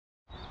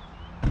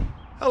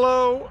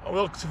Hello and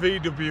welcome to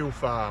VW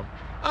Farm.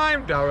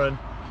 I'm Darren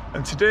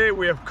and today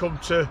we have come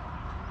to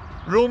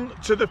run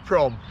to the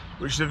prom,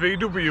 which is a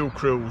VW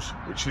cruise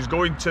which is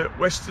going to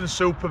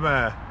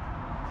Weston-super-Mare.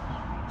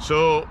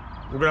 So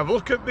we're going to have a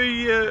look at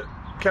the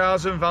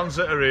cars and vans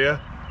that are here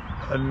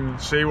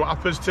and see what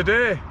happens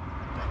today.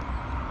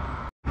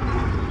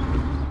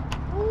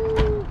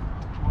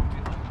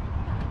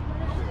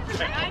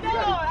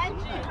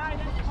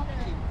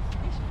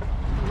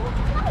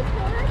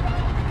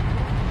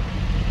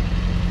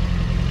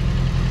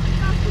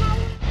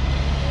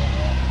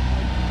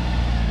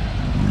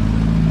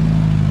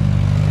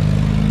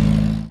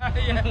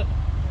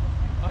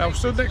 Now I'm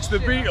stood next to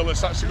the Beetle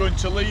that's actually going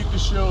to lead the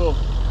show.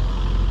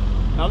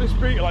 Now this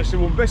Beetle actually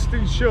won Best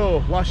in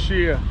Show last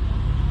year.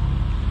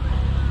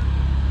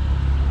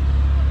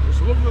 It's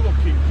a lovely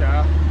looking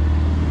car.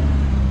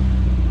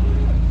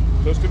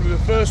 So it's going to be the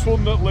first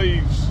one that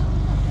leaves.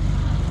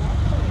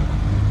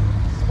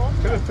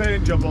 Get a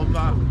paint job on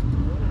that.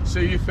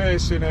 See your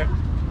face in it.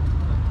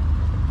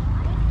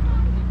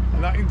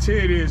 And that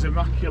interior is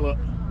immaculate.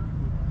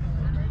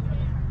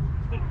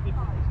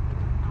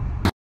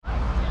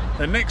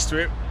 And next to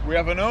it we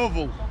have an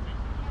oval.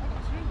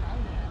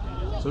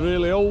 It's a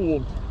really old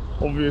one,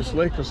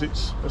 obviously, because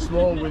it's a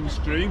small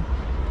windscreen.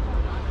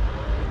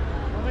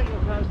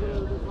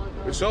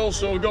 It's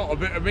also got a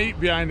bit of meat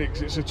behind it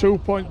because it's a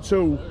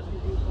 2.2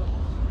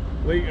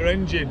 litre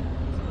engine.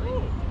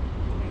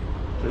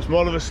 So it's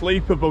more of a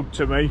sleeper bug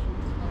to me.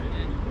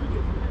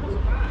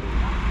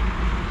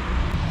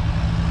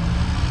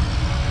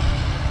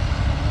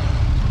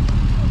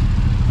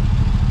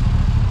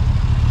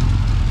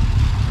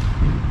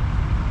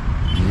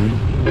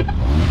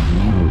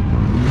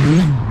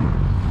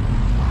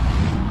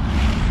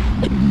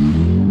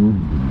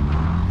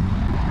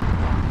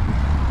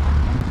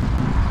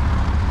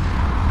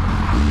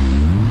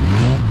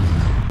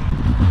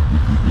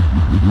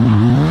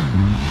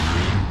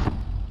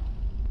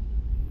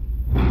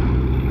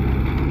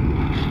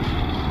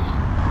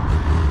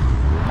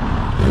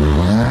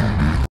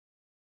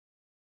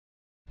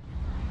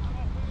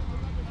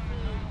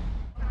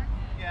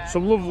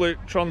 Some lovely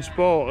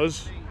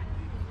transporters,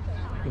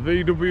 the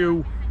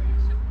VW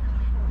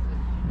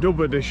Dub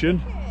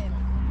Edition,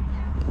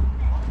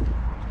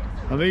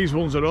 and these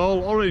ones are all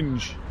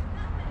orange.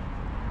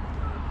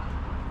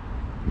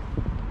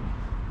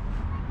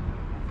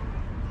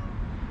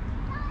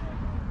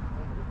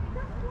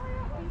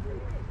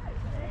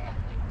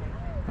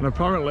 And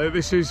apparently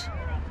this is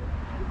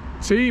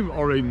Team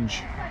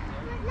Orange.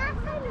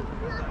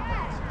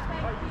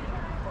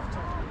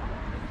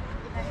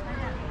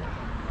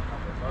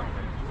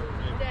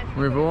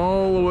 We have them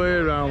all the way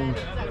around.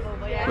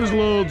 There's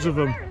loads of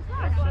them.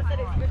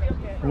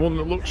 The one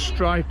that looks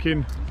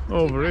striking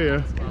over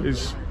here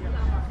is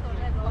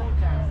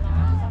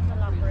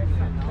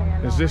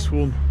this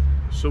one,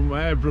 some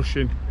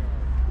airbrushing.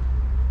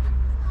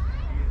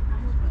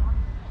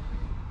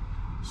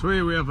 So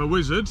here we have a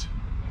Wizard.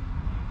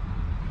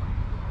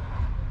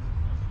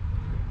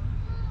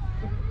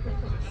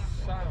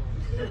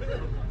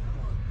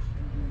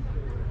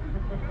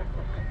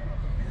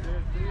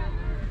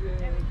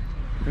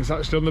 It's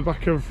actually on the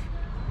back of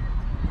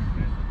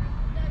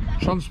a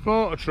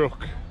transporter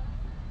truck.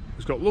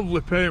 It's got lovely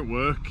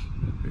paintwork.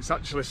 It's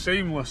actually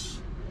seamless.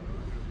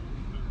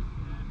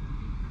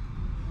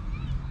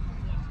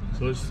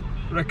 So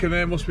I reckon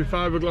there must be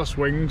fiberglass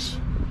wings,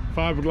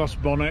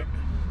 fiberglass bonnet.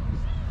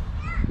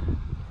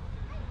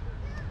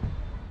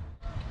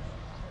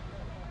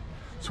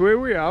 So here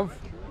we have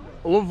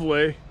a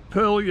lovely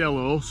pearl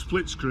yellow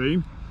split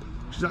screen,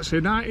 which is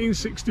actually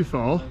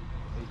 1964.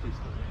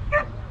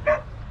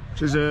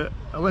 Which is a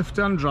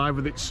left-hand drive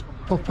with its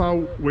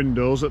pop-out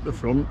windows at the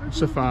front,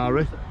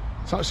 Safari.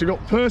 It's actually got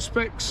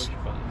Perspex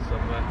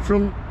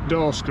front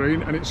door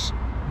screen and it's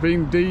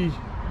been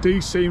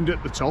de-seamed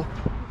at the top.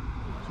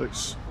 So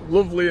it's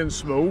lovely and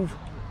smooth,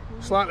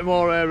 slightly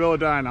more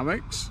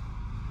aerodynamics.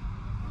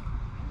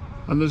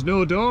 And there's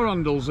no door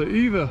handles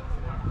either.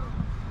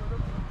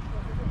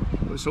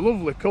 But it's a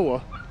lovely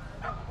colour.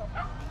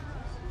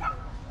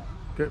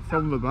 Get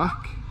from the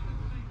back.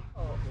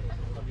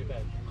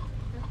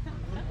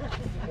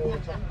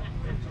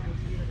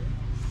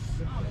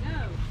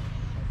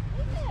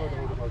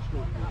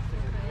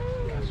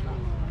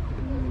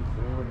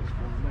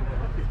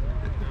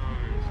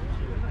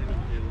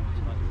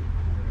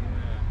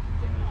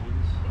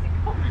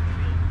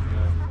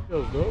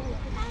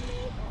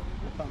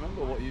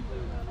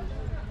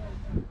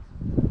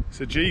 It's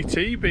a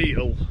GT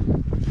Beetle.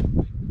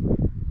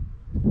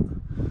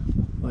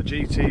 A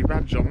GT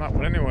badge on that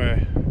one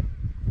anyway.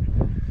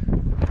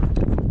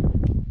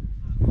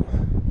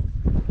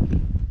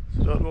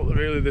 So I don't know what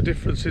really the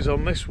difference is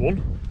on this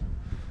one.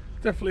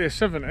 Definitely a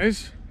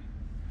 70s.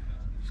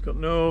 It's got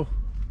no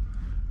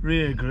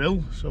rear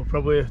grille, so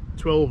probably a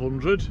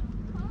 1200.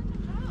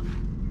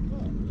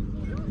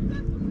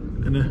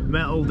 And a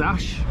metal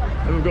dash.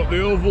 And we've got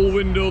the oval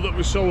window that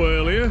we saw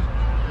earlier.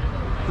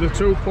 The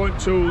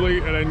 2.2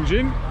 litre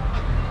engine.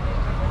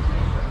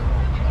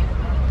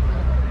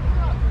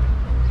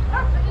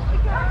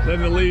 then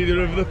the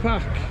leader of the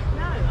pack.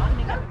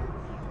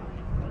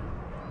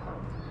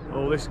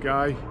 Oh, this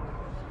guy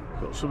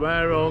got some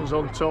air horns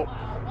on top.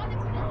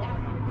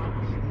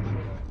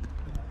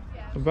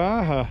 A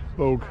Baja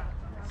bug.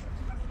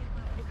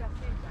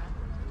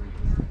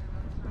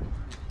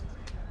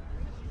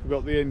 We've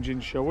got the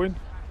engine showing.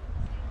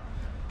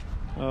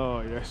 Oh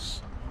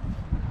yes.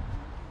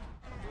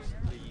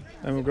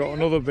 And we've got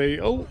another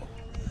Beetle.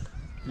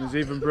 He's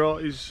even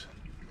brought his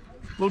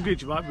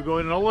luggage. Might be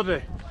going on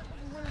holiday.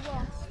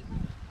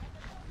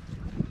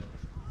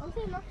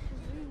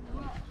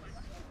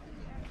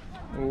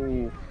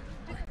 Oh,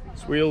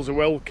 his wheels are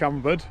well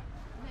cambered.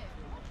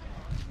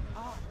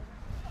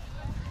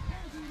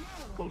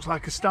 Looks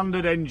like a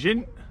standard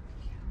engine.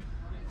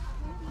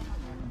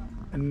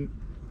 And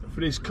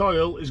for his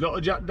coil, he's got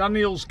a Jack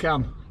Daniels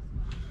can.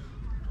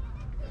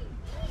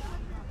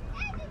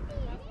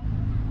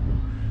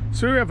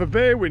 So we have a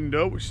bay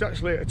window, which is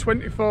actually a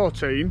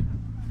 2014,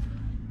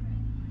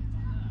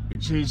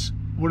 which is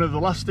one of the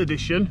last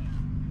edition.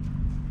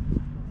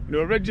 They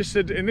were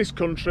registered in this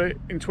country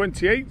in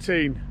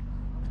 2018.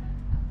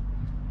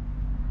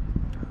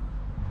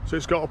 So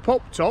it's got a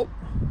pop top.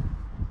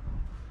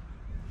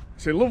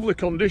 It's in lovely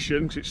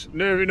condition because it's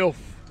near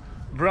enough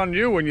brand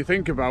new when you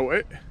think about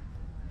it,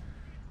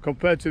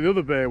 compared to the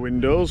other bay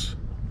windows.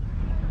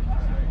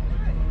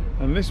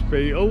 And this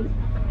Beetle,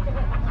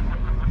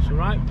 it's the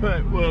right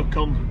work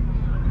on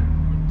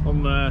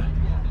there.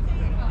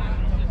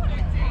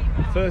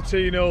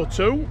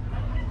 1302.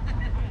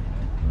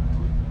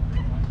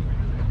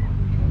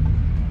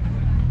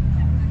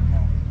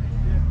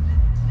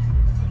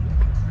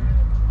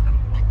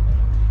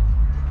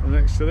 And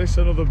next to this,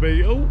 another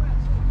Beetle.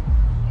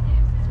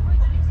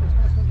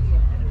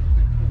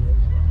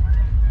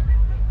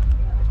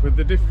 With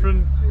the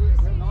different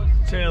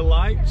tail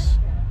lights.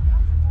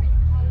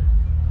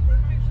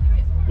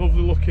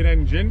 Lovely looking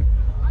engine.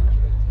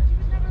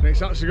 And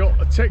it's actually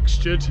got a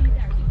textured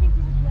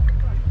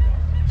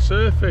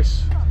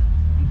surface.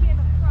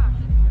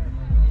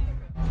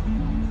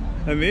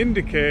 And the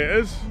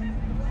indicators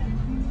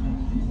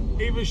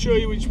even show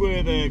you which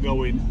way they're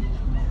going.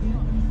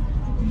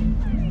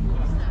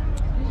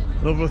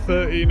 Another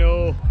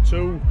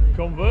 1302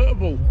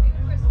 convertible.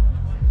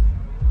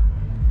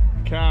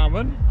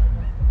 Carmen.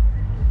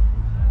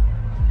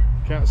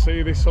 Can't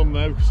see this on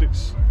there because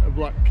it's a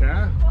black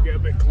car. Get a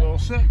bit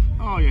closer.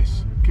 Oh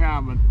yes,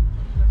 Carmen.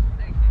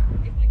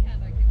 If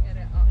I can get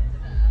it up to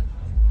there.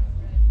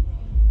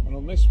 And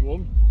on this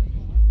one,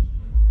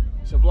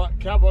 it's a black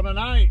cab on a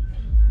night.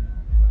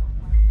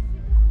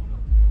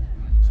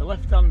 It's a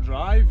left-hand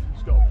drive.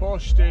 It's got a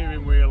Porsche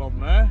steering wheel on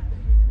there.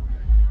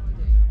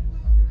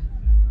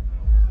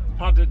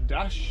 Padded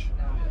dash.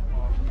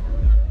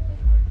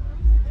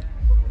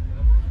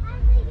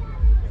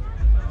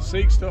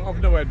 Seats don't have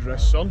no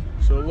headrests on,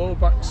 so low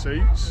back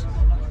seats.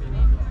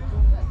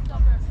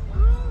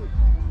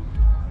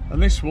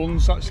 And this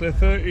one's actually a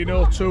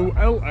 1302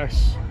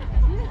 LS.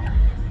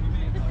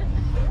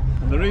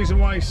 And the reason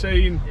why he's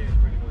saying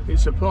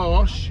it's a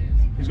Porsche,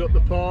 he's got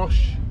the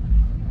Porsche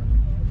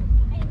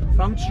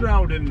fan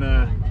shroud in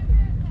there.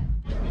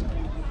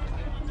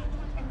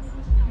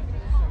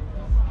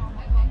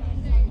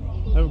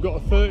 And we've got a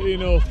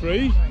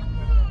 1303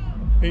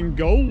 in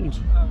gold.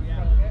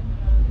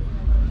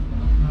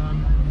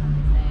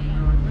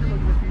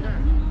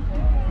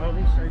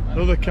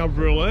 Another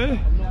cabriolet.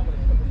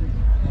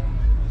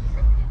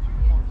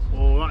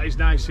 Oh, that is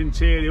nice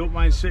interior. Wouldn't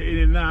mind sitting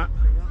in that.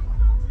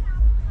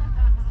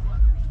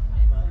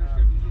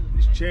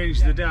 Let's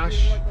change the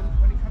dash.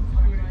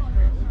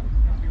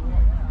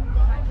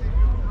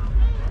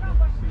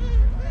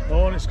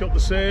 Oh, and it's got the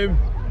same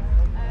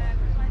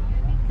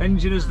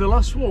engine as the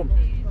last one.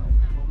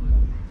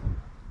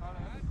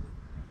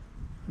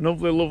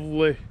 Another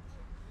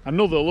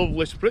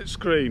lovely split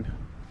screen.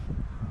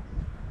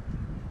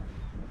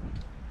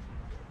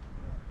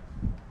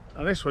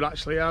 And this one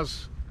actually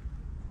has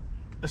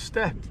a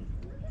step.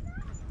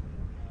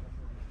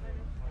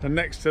 And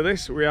next to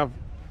this we have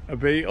a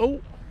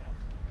Beetle.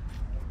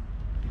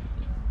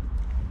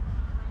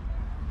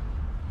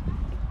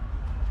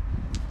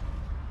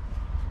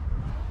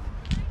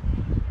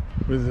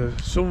 With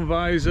a sun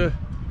visor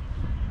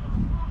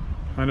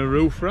and a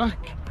roof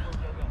rack.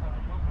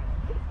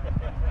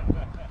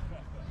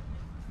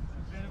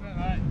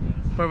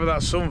 Whether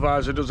that sun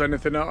visor does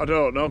anything, I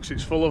don't know, because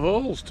it's full of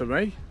holes to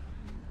me.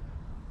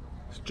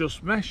 It's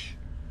just mesh.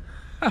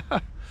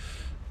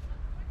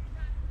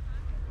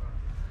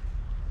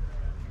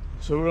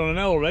 So we're on an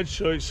L-Reg,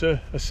 so it's a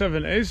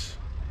 70s,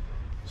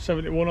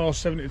 71 or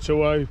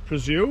 72 I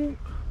presume.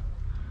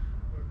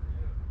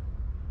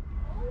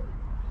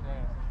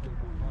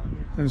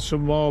 And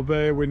some more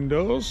bay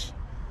windows.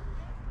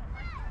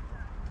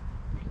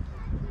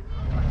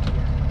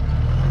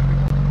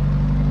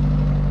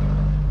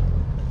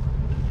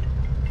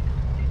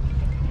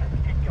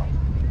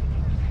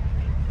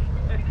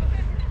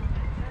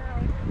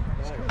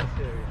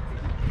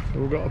 So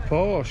we've got a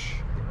Porsche.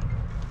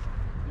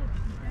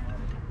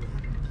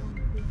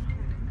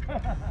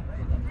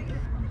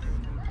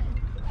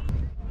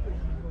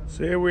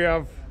 So here we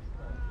have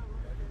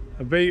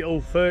a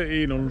Beetle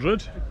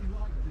 1300.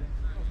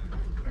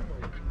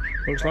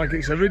 Looks like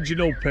it's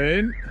original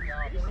paint.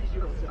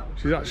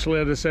 She's actually,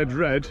 as I said,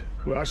 red,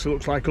 but it actually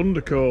looks like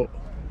undercoat.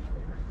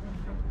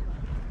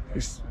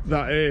 It's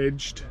that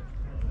aged.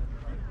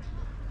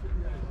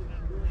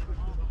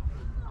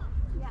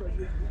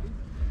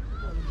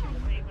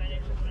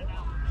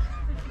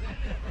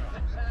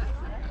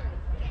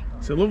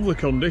 It's a lovely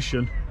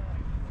condition.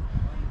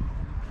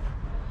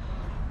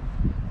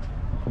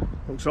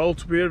 Looks all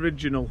to be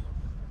original.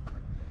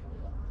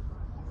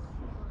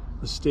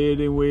 The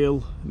steering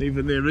wheel and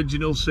even the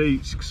original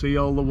seats, you can see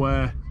all the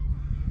wear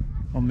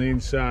on the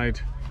inside.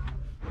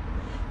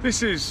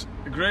 This is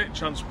a great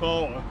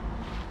transporter.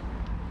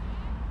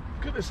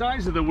 Look at the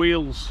size of the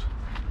wheels.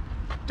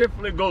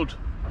 Definitely good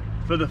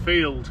for the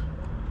field.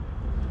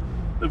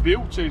 The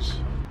beauties.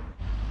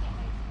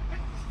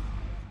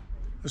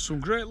 There's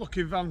some great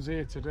looking vans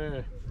here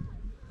today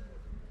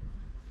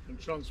and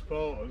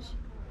transporters.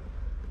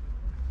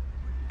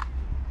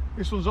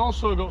 This one's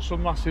also got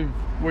some massive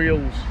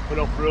wheels for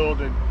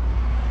off-roading.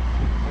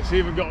 It's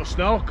even got a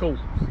snorkel.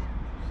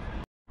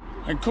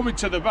 And coming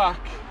to the back,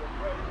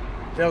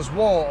 there's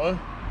water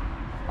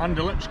and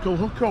electrical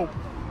hookup.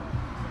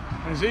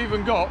 And it's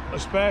even got a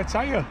spare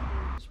tyre.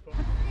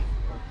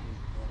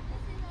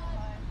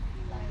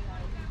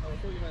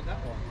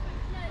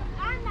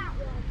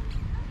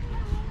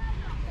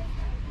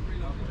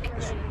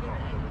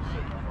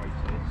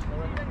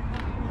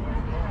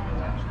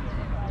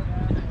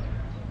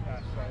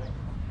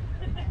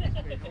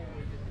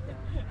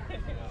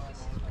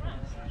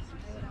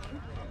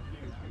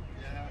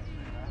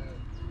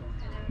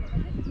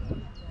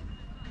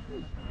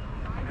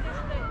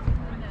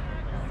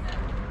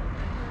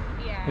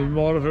 And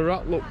more of a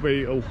rat look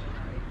Beetle.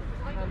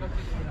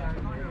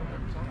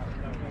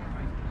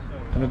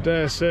 And I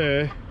dare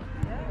say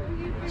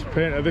it's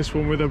painted this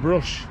one with a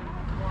brush.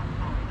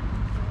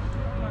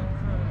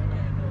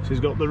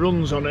 She's got the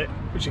runs on it,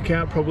 which you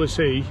can't probably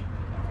see.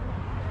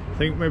 I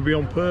think maybe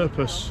on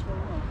purpose.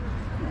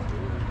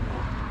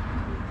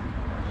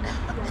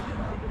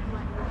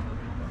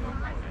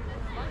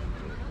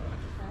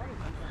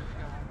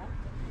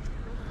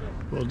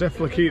 We'll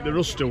definitely keep the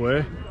rust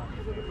away.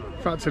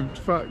 In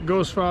fact, go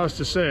as far as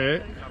to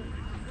say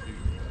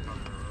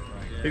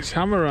it's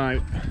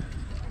hammerite.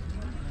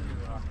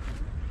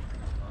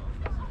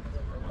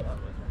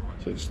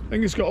 So I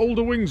think it's got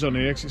older wings on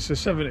here because it's a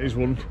 70s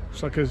one.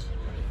 It's like a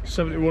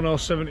 71 or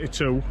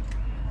 72.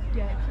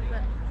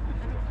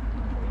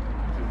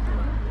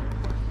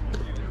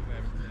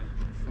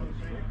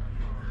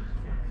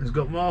 It's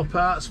got more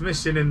parts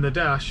missing in the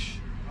dash,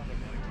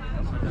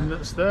 and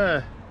that's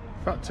there.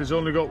 In fact, it's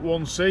only got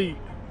one seat.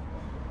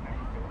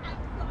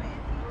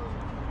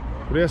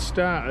 But he has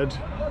started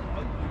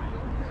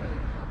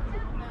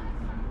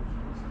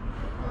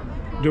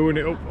doing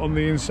it up on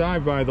the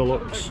inside by the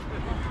looks.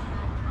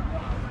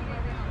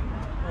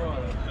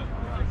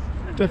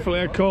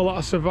 Definitely I'd call that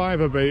a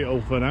survivor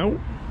Beetle for now.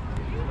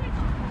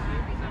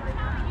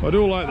 I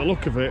do like the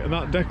look of it, and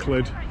that deck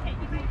lid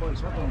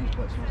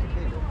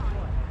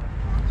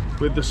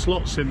with the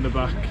slots in the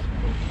back.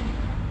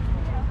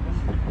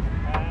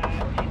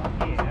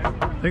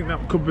 I think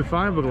that could be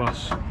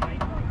fiberglass.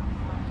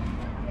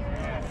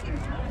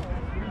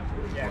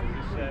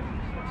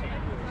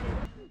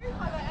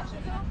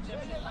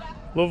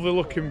 Lovely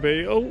looking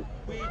Beetle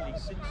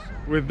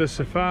with the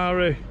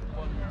safari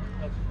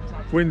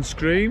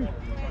windscreen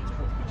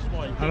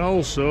and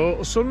also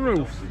a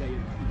sunroof.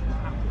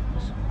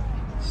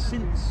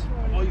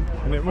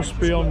 And it must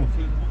be on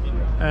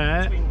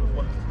air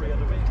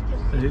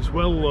as it's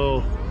well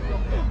low.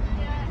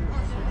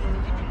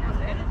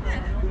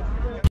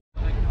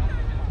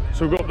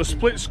 So we've got the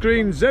split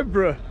screen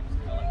Zebra.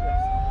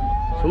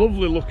 It's a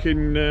lovely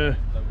looking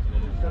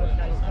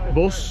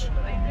bus.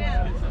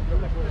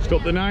 It's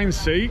got the 9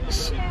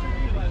 seats.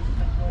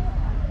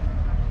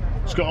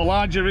 It's got a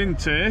larger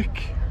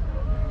intake.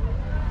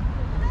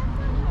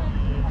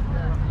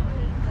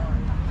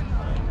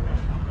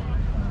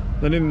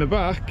 Then in the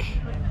back,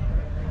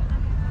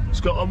 it's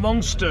got a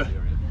monster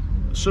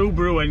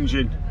Subaru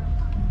engine.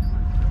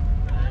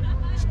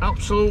 It's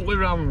absolutely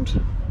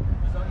rammed.